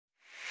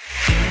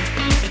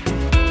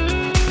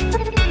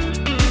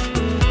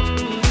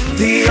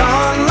The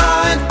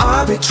Online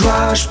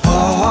Arbitrage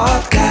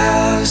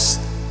Podcast.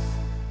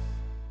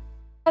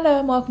 Hello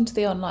and welcome to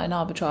the Online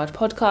Arbitrage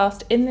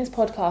Podcast. In this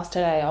podcast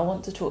today, I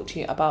want to talk to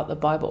you about the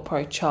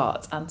BuyBotPro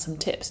charts and some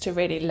tips to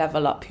really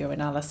level up your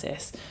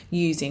analysis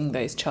using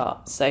those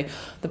charts. So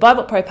the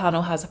BuyBotPro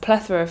panel has a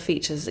plethora of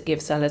features that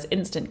give sellers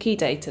instant key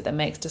data that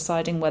makes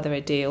deciding whether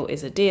a deal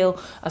is a deal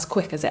as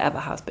quick as it ever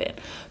has been.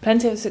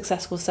 Plenty of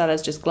successful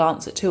sellers just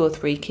glance at 2 or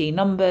 3 key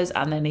numbers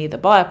and then either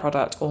buy a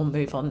product or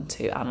move on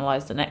to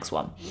analyse the next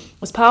one.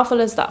 As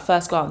powerful as that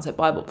first glance at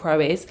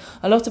BuyBotPro is,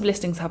 a lot of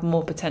listings have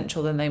more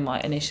potential than they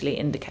might initially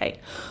indicate.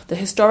 The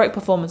historic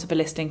performance of a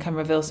listing can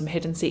reveal some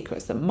hidden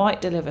secrets that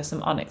might deliver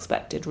some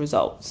unexpected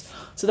results.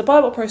 So the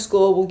BuyBotPro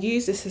score will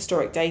use this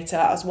historic data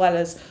as well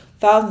as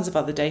thousands of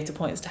other data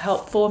points to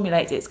help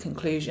formulate its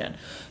conclusion.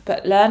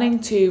 But learning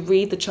to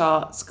read the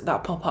charts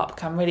that pop up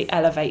can really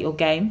elevate your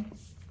game.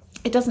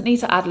 It doesn't need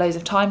to add loads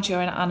of time to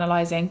your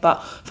analysing, but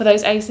for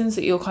those ASINs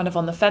that you're kind of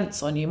on the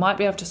fence on, you might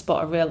be able to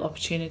spot a real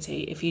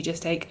opportunity if you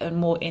just take a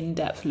more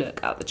in-depth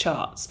look at the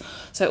charts.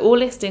 So all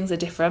listings are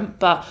different,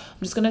 but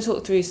I'm just going to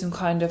talk through some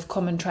kind of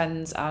common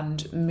trends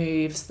and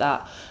moves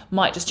that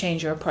might just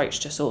change your approach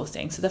to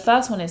sourcing. So the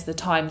first one is the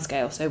time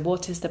scale. So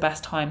what is the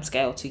best time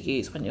scale to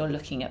use when you're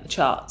looking at the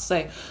charts?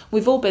 So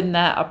we've all been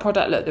there. A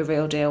product looked the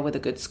real deal with a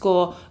good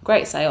score,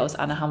 great sales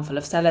and a handful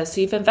of sellers.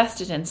 So you've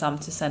invested in some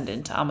to send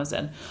into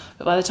Amazon.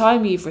 But by the time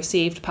you've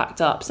received,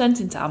 packed up,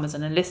 sent into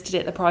Amazon and listed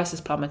it, the price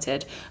has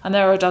plummeted and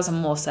there are a dozen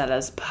more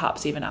sellers,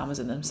 perhaps even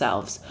Amazon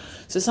themselves.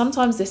 So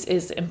sometimes this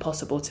is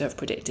impossible to have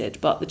predicted,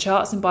 but the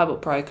charts in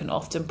BuyBotPro can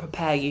often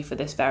prepare you for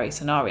this very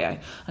scenario,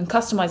 and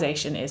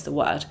customization is the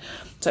word.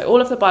 So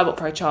all of the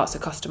BuyBotPro charts are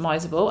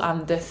customizable,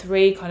 and the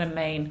 3 kind of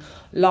main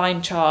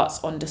line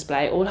charts on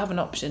display all have an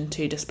option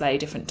to display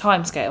different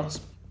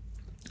timescales.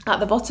 At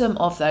the bottom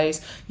of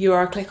those, you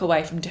are a click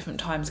away from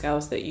different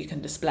timescales that you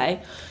can display.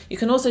 You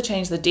can also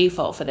change the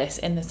default for this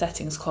in the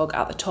settings cog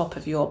at the top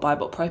of your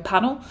BuyBotPro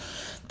panel.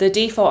 The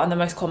default and the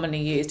most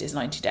commonly used is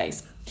 90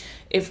 days.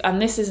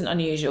 And this isn't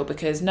unusual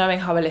because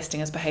knowing how a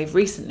listing has behaved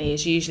recently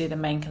is usually the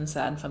main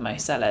concern for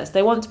most sellers.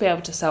 They want to be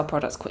able to sell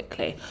products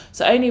quickly,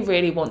 so only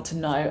really want to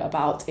know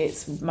about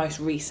its most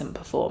recent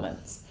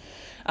performance.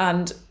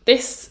 And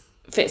this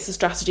fits the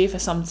strategy for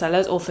some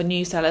sellers or for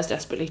new sellers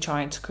desperately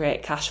trying to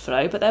create cash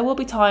flow, but there will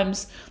be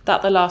times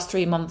that the last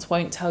 3 months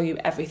won't tell you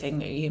everything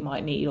that you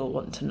might need or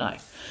want to know.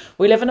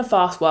 We live in a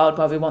fast world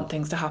where we want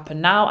things to happen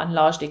now and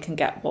largely can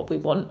get what we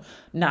want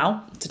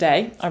now,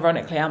 today.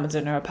 Ironically,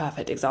 Amazon are a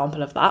perfect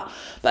example of that,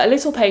 but a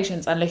little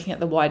patience and looking at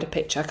the wider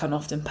picture can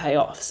often pay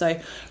off.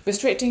 So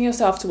restricting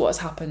yourself to what has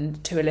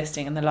happened to a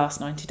listing in the last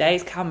 90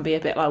 days can be a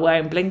bit like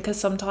wearing blinkers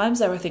sometimes.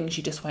 There are things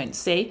you just won't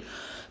see.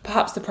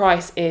 Perhaps the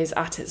price is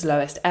at its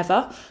lowest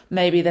ever.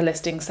 Maybe the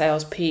listing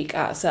sales peak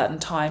at certain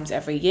times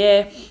every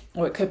year,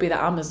 or it could be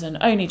that Amazon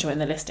only join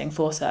the listing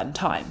for certain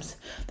times.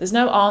 There's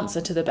no answer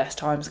to the best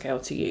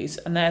timescale to use,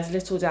 and there's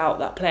little doubt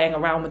that playing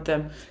around with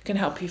them can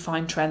help you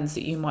find trends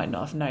that you might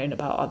not have known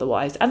about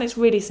otherwise, and it's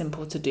really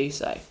simple to do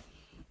so.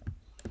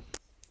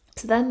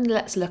 So then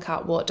let's look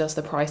at what does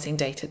the pricing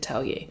data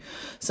tell you.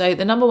 So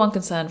the number one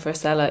concern for a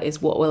seller is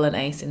what will an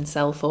ASIN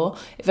sell for?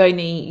 If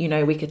only,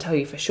 we could tell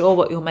you for sure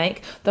what you'll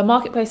make. The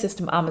marketplace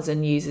system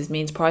Amazon uses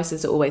means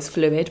prices are always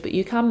fluid, but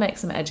you can make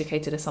some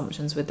educated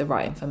assumptions with the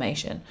right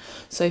information.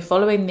 So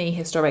following the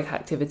historic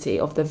activity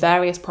of the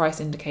various price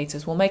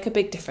indicators will make a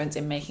big difference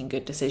in making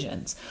good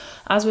decisions.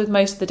 As with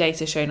most of the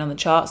data shown on the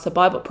charts, the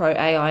BuyBotPro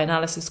AI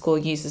analysis score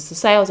uses the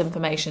sales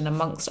information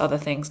amongst other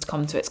things to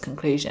come to its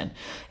conclusion.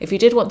 If you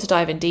did want to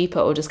dive in deeper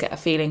or just get a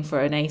feeling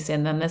for an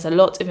ASIN, then there's a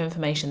lot of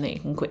information that you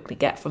can quickly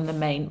get from the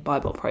main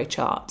BuyBotPro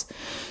chart.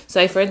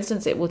 So for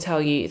instance, it will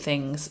tell you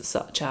things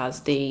such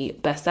as the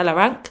bestseller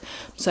rank.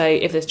 So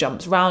if this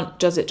jumps around,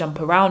 does it jump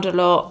around a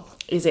lot?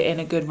 Is it in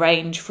a good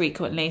range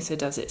frequently? So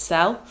does it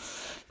sell?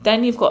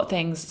 Then you've got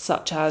things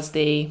such as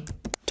the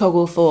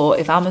toggle for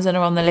if Amazon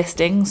are on the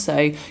listing.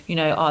 So,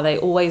 are they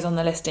always on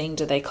the listing?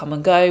 Do they come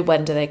and go?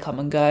 When do they come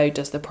and go?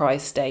 Does the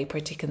price stay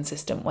pretty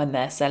consistent when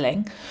they're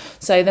selling?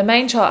 So the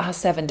main chart has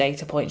 7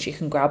 data points you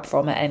can grab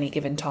from at any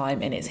given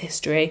time in its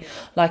history.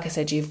 Like I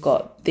said, you've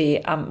got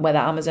the whether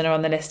Amazon are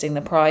on the listing,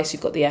 the price,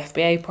 you've got the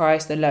FBA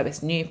price, the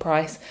lowest new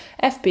price,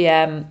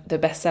 FBM, the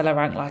bestseller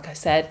rank, like I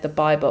said, the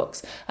buy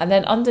box, and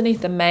then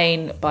underneath the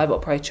main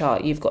BuyBotPro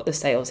chart, you've got the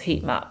sales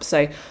heat map.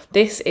 So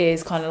this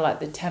is kind of like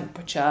the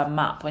temperature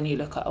map when you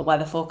look at a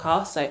weather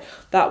forecast. So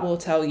that will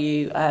tell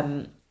you,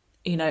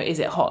 is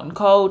it hot and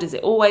cold? Is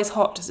it always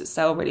hot? Does it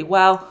sell really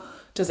well?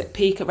 Does it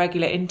peak at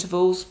regular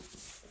intervals?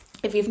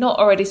 If you've not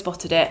already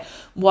spotted it,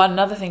 one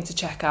other thing to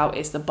check out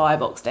is the buy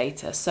box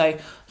data. So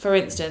for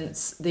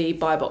instance, the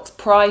buy box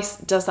price,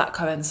 does that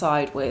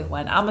coincide with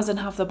when Amazon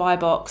have the buy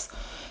box?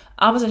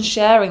 Amazon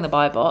sharing the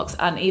buy box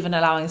and even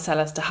allowing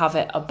sellers to have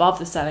it above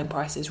the selling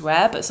price is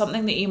rare, but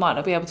something that you might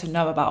not be able to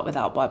know about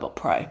without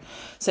BuyBotPro.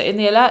 So in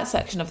the alert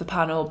section of the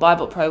panel,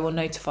 BuyBotPro will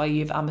notify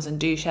you if Amazon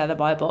do share the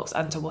buy box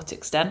and to what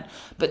extent,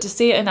 but to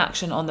see it in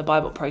action on the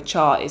BuyBotPro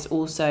chart is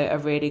also a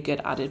really good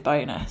added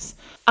bonus.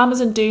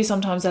 Amazon do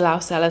sometimes allow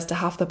sellers to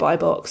have the buy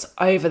box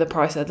over the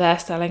price that they're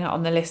selling at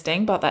on the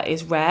listing, but that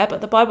is rare,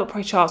 but the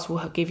BuyBotPro charts will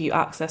give you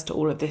access to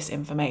all of this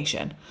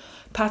information.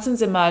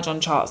 Patterns emerge on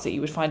charts that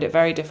you would find it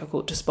very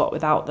difficult to spot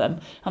without them,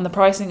 and the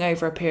pricing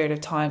over a period of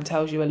time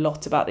tells you a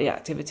lot about the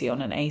activity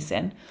on an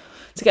ASIN.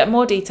 To get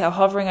more detail,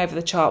 hovering over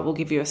the chart will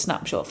give you a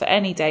snapshot for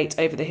any date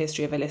over the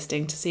history of a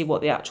listing to see what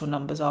the actual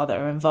numbers are that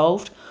are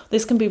involved.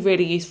 This can be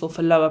really useful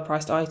for lower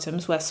priced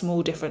items where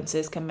small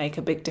differences can make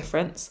a big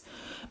difference.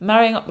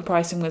 Marrying up the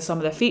pricing with some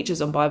of the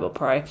features on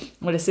BuyBotPro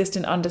will assist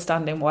in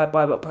understanding why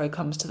BuyBotPro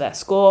comes to their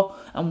score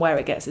and where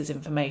it gets its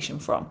information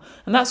from.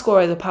 And that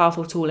score is a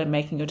powerful tool in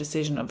making your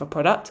decision of a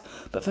product,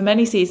 but for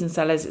many seasoned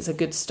sellers, it's a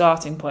good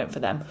starting point for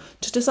them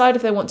to decide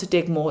if they want to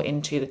dig more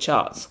into the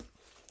charts.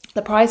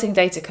 The pricing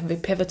data can be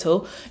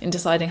pivotal in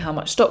deciding how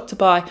much stock to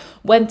buy,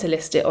 when to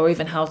list it, or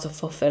even how to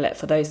fulfill it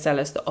for those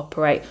sellers that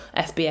operate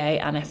FBA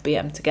and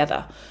FBM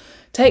together.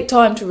 Take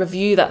time to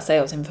review that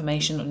sales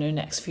information on your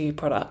next few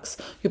products.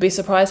 You'll be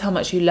surprised how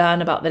much you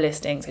learn about the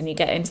listings and you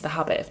get into the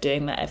habit of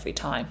doing that every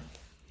time.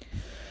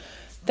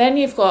 Then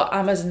you've got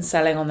Amazon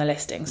selling on the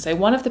listing. So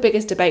one of the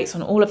biggest debates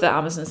on all of the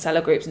Amazon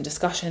seller groups and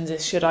discussions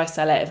is, should I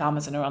sell it if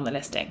Amazon are on the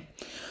listing?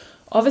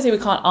 Obviously, we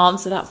can't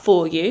answer that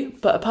for you,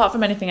 but apart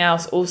from anything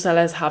else, all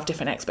sellers have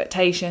different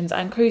expectations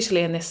and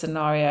crucially in this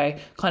scenario,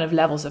 kind of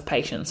levels of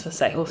patience for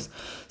sales.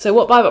 So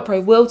what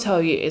BuyBotPro will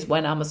tell you is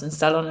when Amazon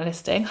sell on a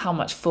listing, how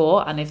much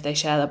for, and if they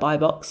share the buy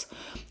box.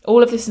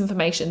 All of this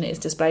information is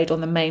displayed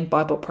on the main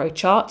BuyBotPro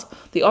chart.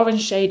 The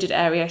orange shaded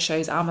area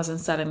shows Amazon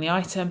selling the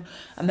item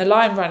and the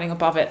line running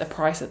above it the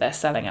price that they're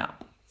selling at.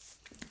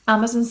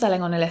 Amazon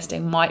selling on a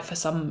listing might for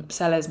some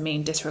sellers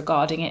mean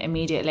disregarding it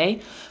immediately,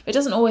 but it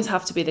doesn't always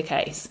have to be the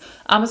case.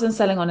 Amazon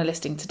selling on a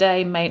listing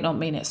today may not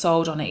mean they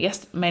sold on it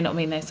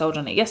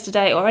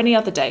yesterday or any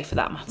other day for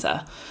that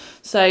matter.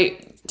 So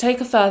take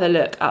a further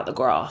look at the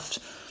graph.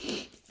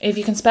 If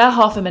you can spare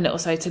half a minute or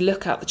so to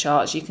look at the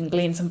charts, you can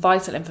glean some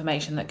vital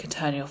information that could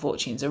turn your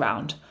fortunes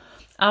around.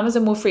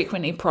 Amazon will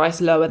frequently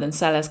price lower than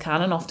sellers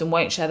can and often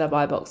won't share their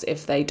buy box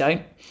if they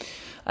don't.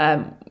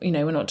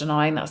 We're not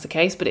denying that's the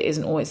case, but it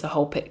isn't always the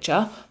whole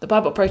picture. The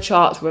BuyBotPro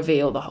charts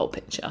reveal the whole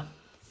picture.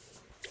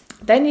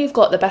 Then you've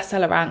got the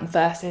bestseller rank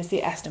versus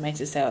the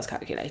estimated sales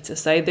calculator.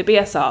 So the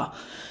BSR,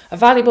 a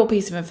valuable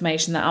piece of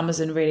information that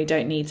Amazon really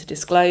don't need to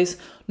disclose.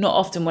 Not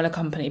often will a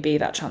company be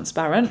that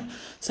transparent.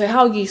 So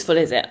how useful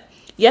is it?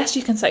 Yes,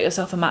 you can set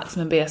yourself a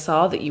maximum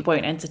BSR that you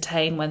won't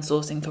entertain when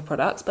sourcing for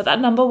products, but that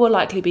number will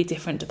likely be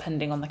different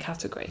depending on the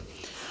category.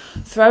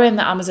 Throw in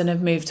that Amazon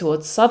have moved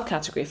towards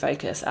subcategory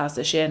focus as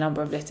the sheer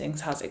number of listings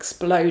has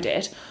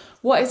exploded.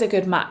 What is a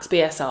good max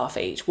BSR for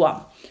each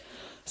one?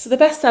 So the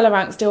bestseller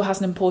rank still has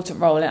an important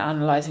role in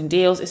analysing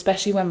deals,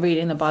 especially when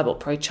reading the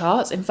BuyBotPro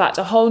charts. In fact,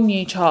 a whole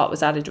new chart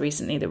was added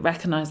recently that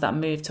recognised that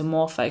move to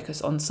more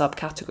focus on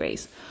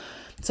subcategories.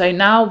 So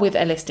now with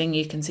a listing,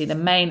 you can see the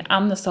main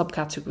and the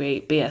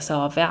subcategory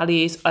BSR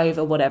values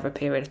over whatever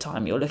period of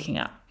time you're looking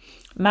at.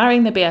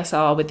 Marrying the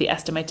BSR with the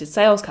estimated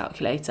sales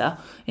calculator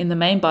in the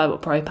main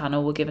BuyBotPro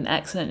panel will give an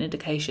excellent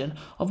indication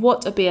of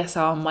what a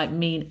BSR might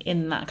mean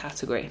in that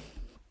category.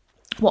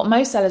 What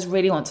most sellers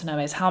really want to know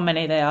is how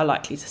many they are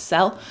likely to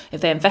sell if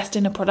they invest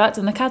in a product,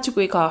 and the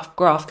category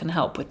graph can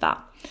help with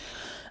that.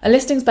 A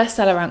listing's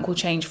bestseller rank will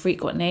change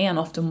frequently and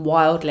often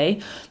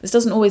wildly. This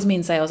doesn't always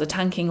mean sales are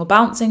tanking or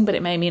bouncing, but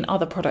it may mean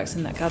other products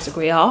in that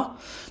category are.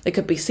 They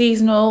could be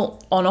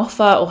seasonal, on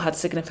offer, or had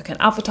significant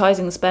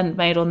advertising spend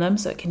made on them,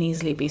 so it can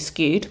easily be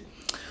skewed.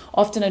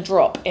 Often a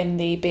drop in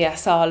the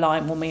BSR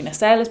line will mean a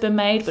sale has been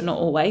made, but not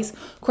always.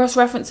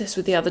 Cross-reference this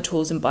with the other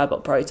tools in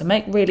BuyBotPro to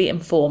make really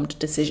informed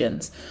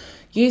decisions.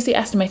 Use the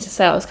estimated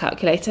sales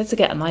calculator to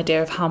get an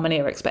idea of how many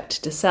are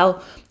expected to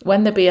sell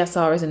when the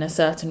BSR is in a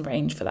certain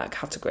range for that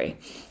category.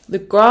 The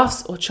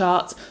graphs or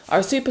charts are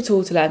a super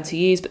tool to learn to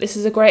use, but this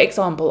is a great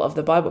example of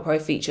the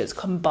BuyBotPro features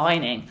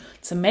combining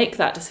to make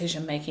that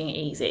decision making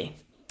easy.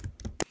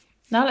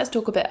 Now let's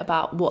talk a bit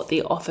about what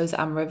the offers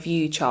and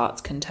review charts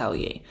can tell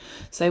you.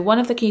 So one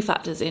of the key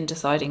factors in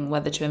deciding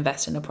whether to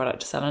invest in a product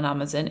to sell on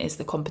Amazon is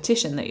the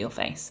competition that you'll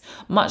face.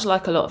 Much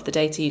like a lot of the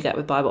data you get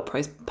with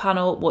BuyBotPro's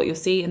panel, what you'll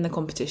see in the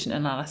competition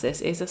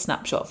analysis is a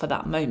snapshot for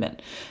that moment.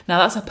 Now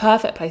that's a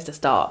perfect place to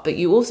start, but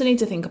you also need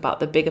to think about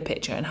the bigger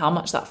picture and how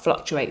much that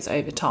fluctuates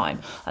over time,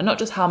 and not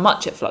just how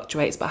much it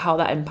fluctuates, but how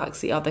that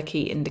impacts the other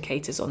key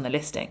indicators on the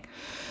listing.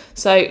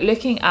 So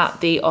looking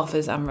at the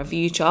offers and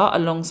review chart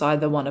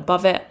alongside the one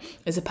above it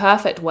is a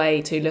perfect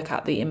way to look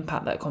at the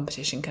impact that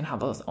competition can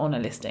have on a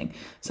listing.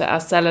 So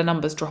as seller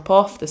numbers drop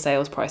off, the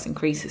sales price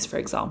increases, for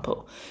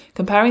example.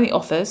 Comparing the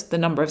offers, the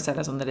number of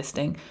sellers on the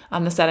listing,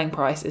 and the selling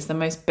price is the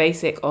most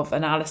basic of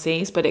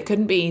analyses, but it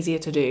couldn't be easier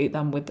to do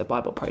than with the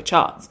BuyBotPro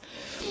charts.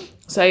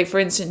 So for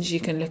instance, you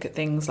can look at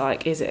things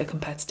like, is it a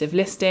competitive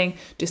listing?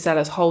 Do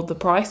sellers hold the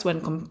price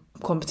when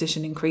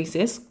competition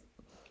increases?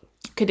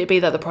 Could it be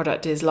that the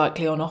product is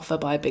likely on offer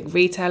by a big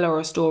retailer or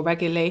a store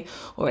regularly,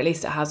 or at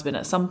least it has been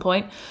at some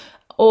point?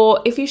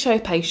 Or if you show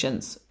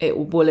patience,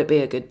 will it be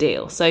a good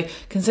deal? So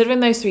considering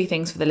those three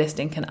things for the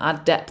listing can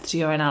add depth to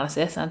your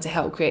analysis and to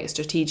help create a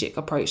strategic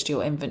approach to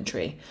your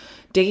inventory.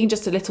 Digging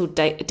just a little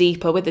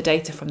deeper with the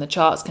data from the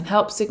charts can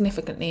help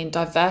significantly in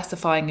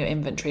diversifying your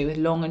inventory with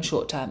long and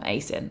short-term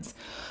ASINs.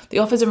 The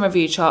offers and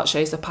review chart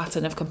shows the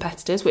pattern of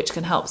competitors, which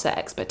can help set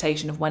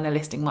expectation of when a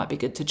listing might be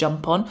good to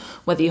jump on,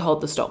 whether you hold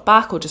the stock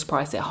back or just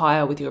price it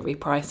higher with your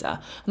repricer.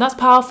 And that's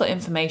powerful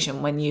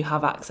information when you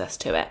have access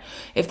to it.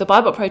 If the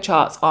BuyBotPro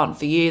charts aren't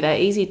for you, they're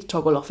easy to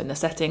toggle off in the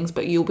settings,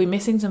 but you'll be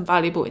missing some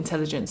valuable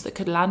intelligence that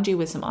could land you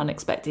with some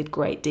unexpected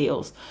great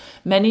deals.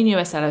 Many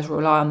newer sellers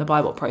rely on the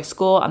BuyBotPro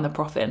score and the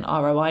profit and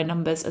ROI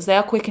numbers, as they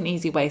are quick and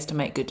easy ways to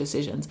make good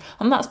decisions,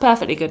 and that's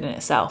perfectly good in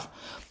itself.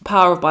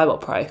 Power of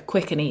BuyBotPro,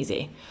 quick and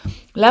easy.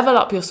 Level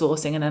up your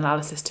sourcing and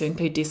analysis to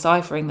include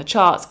deciphering the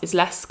charts is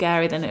less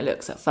scary than it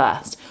looks at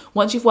first.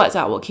 Once you've worked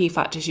out what key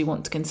factors you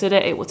want to consider,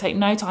 it will take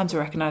no time to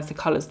recognise the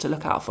colours to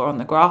look out for on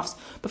the graphs.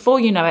 Before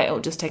you know it, it'll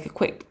just take a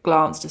quick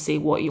glance to see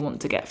what you want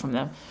to get from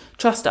them.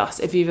 Trust us,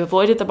 if you've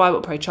avoided the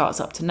BuyBotPro charts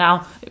up to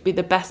now, it'd be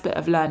the best bit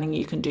of learning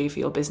you can do for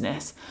your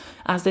business.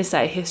 As they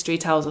say, history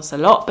tells us a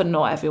lot, but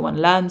not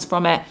everyone learns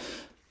from it.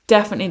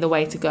 Definitely the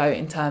way to go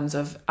in terms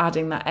of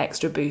adding that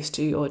extra boost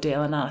to your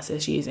deal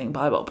analysis using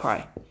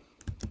BuyBotPro.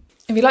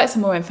 If you'd like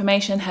some more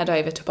information, head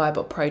over to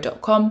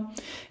BuyBotPro.com.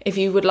 If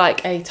you would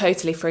like a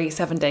totally free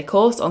 7-day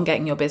course on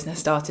getting your business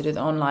started with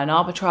online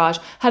arbitrage,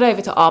 head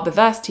over to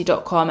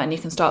arbiversity.com and you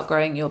can start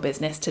growing your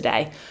business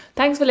today.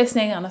 Thanks for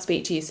listening, and I'll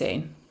speak to you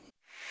soon.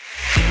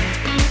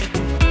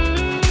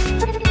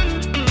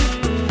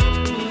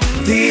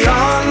 The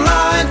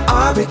Online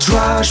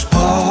Arbitrage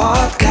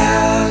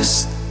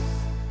Podcast.